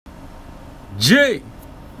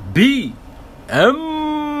JBM.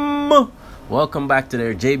 Welcome back to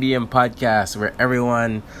their JBM podcast, where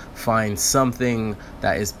everyone finds something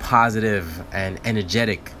that is positive and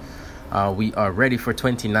energetic. We are ready for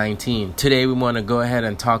 2019. Today we want to go ahead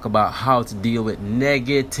and talk about how to deal with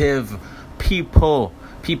negative people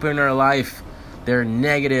in our life. They're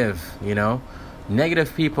negative,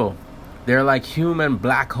 negative people. They're like human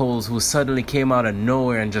black holes who suddenly came out of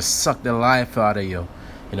nowhere and just sucked the life out of you.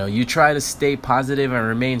 You try to stay positive and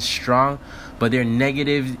remain strong, but their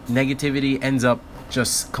negativity ends up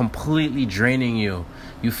just completely draining you.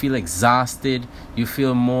 You feel exhausted, you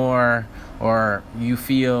feel more, or you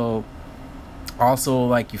feel also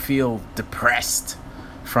like you feel depressed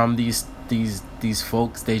from these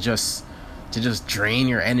folks. They just drain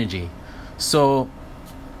your energy. So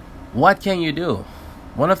what can you do?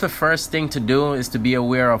 One of the first thing to do is to be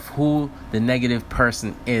aware of who the negative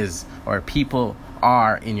person is or people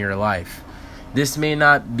are in your life. This may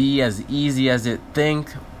not be as easy as it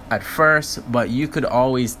think at first, but you could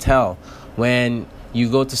always tell when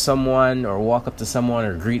you go to someone or walk up to someone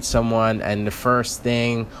or greet someone, and the first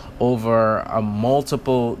thing over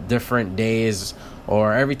multiple different days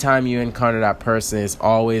or every time you encounter that person is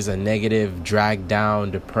always a negative, dragged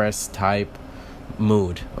down, depressed type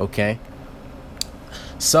mood. Okay,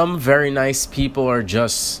 some very nice people are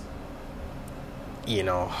just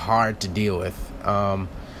hard to deal with.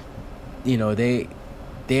 They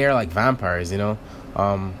are like vampires.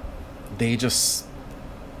 They just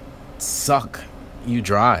suck you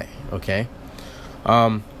dry. Okay.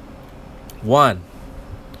 One,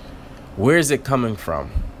 where is it coming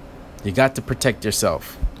from? You got to protect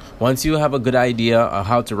yourself. Once you have a good idea of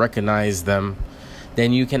how to recognize them,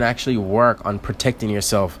 then you can actually work on protecting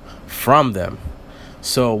yourself from them.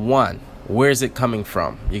 So one, where is it coming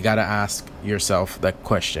from? You got to ask yourself that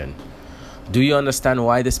question. Do you understand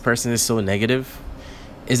why this person is so negative?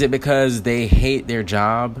 Is it because they hate their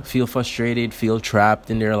job, feel frustrated, feel trapped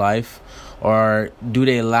in their life? Or do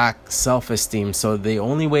they lack self-esteem? So the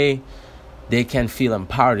only way they can feel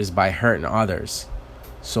empowered is by hurting others.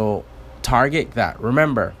 So target that.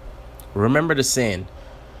 Remember the saying,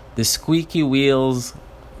 the squeaky wheels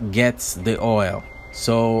gets the oil.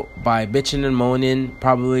 So by bitching and moaning,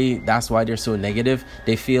 probably that's why they're so negative.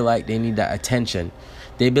 They feel like they need that attention.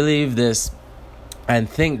 They believe this and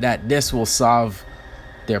think that this will solve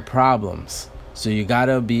their problems. So you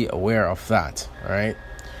gotta be aware of that. All right.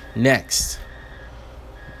 Next,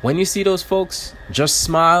 when you see those folks, just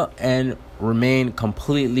smile and remain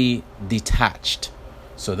completely detached.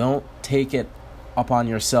 So don't take it upon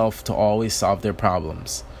yourself to always solve their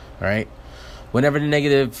problems. All right. Whenever the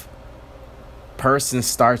negative person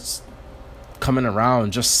starts coming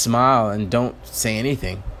around, just smile and don't say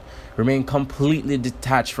anything. Remain completely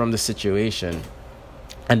detached from the situation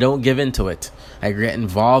and don't give into it and get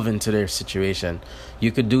involved into their situation.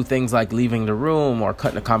 You could do things like leaving the room or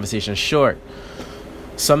cutting the conversation short.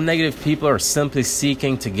 Some negative people are simply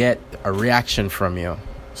seeking to get a reaction from you,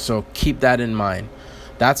 so keep that in mind.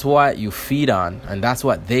 That's what you feed on, and that's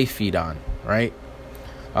what they feed on, right?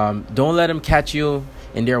 Don't let them catch you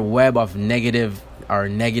in their web of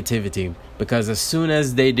negativity, because as soon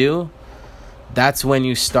as they do, that's when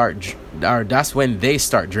they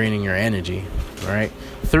start draining your energy. All right.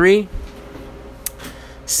 3,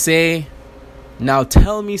 say, now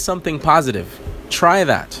tell me something positive. Try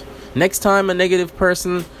that. Next time a negative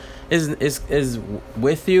person is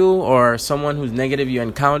with you, or someone who's negative you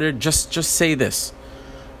encountered, just say this.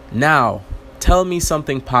 Now tell me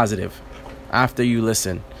something positive after you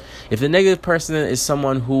listen. If the negative person is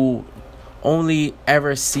someone who only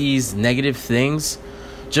ever sees negative things,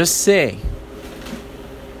 just say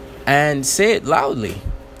it loudly.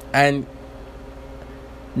 And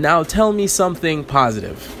now tell me something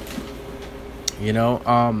positive.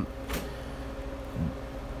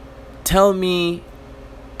 Tell me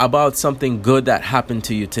about something good that happened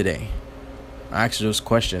to you today. Ask those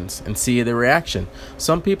questions and see the reaction.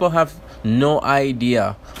 Some people have no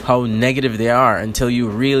idea how negative they are until you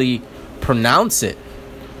really pronounce it,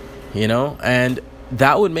 and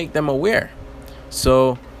that would make them aware.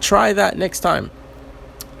 So try that next time.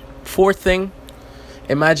 4th thing,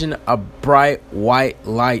 imagine a bright white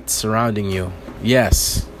light surrounding you.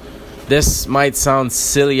 Yes, this might sound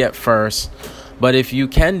silly at first, but if you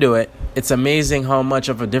can do it, it's amazing how much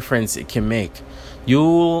of a difference it can make.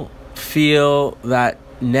 You'll feel that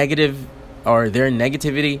negative or their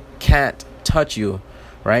negativity can't touch you,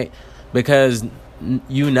 right? Because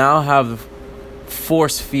you now have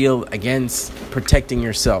force field against protecting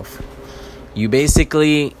yourself. You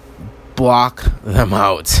basically block them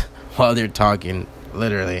out while they're talking,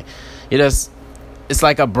 literally. It's it's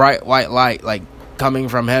like a bright white light, like coming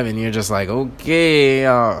from heaven. You're just like, okay,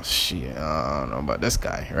 oh shit, I don't know about this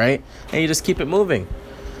guy, right? And you just keep it moving.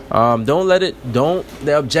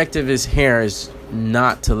 The objective is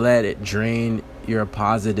not to let it drain your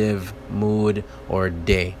positive mood or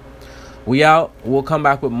day. We out. We'll come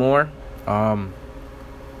back with more.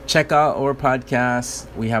 Check out our podcast.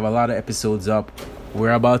 We have a lot of episodes up.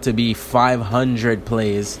 We're about to be 500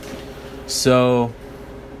 plays. So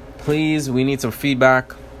please, we need some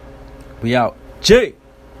feedback. We out.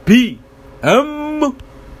 JBM.